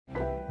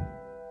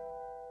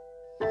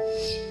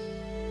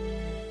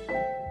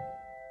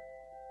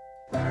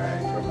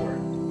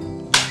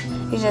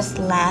You just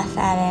laugh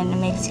at it and it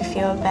makes you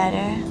feel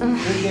better.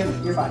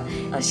 You're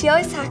fine. Oh, she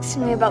always talks to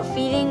me about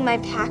feeding my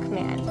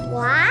Pac-Man.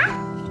 What?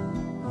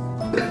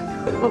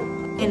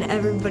 And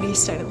everybody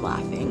started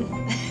laughing.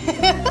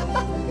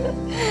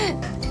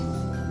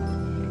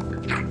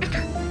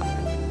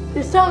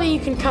 Just tell me you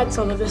can cut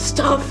some of this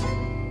stuff.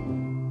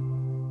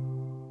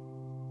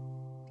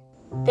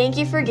 Thank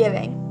you for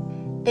giving.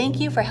 Thank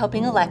you for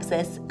helping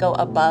Alexis go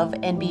above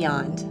and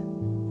beyond.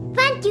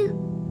 Thank you.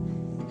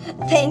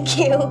 Thank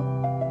you.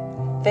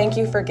 Thank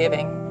you for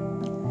giving.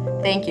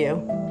 Thank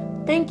you.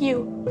 Thank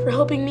you for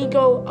helping me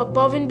go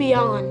above and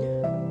beyond.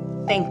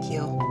 Thank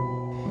you.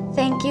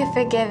 Thank you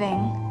for giving.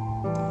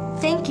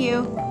 Thank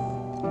you.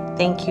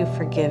 Thank you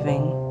for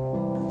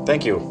giving.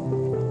 Thank you.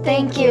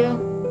 Thank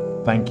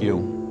you. Thank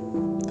you.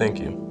 Thank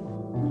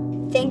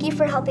you. Thank you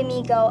for helping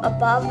me go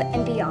above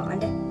and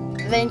beyond.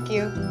 Thank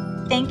you.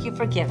 Thank you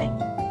for giving.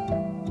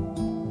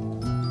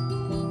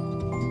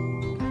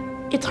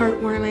 It's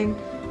heartwarming.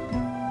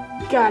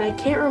 God, I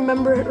can't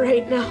remember it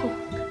right now.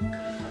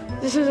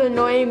 This is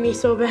annoying me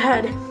so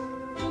bad.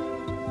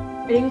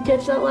 I didn't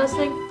catch that last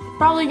thing.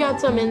 Probably got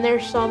some in there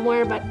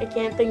somewhere, but I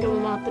can't think of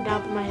them off the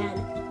top of my head.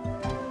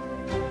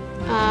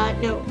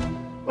 No.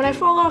 When I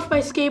fall off my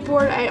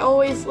skateboard, I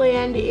always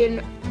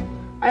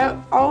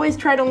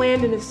try to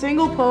land in a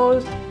single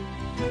pose.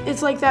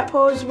 It's like that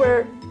pose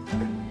where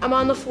I'm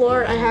on the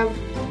floor, I have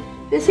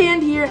this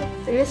hand here,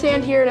 and this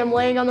hand here, and I'm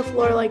laying on the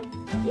floor like,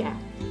 yeah.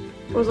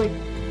 I was like,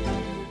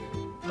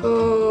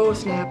 oh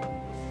snap.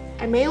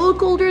 I may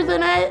look older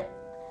than I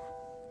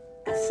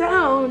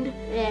sound.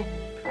 Yeah.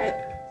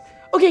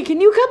 Okay,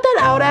 can you cut that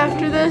out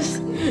after this?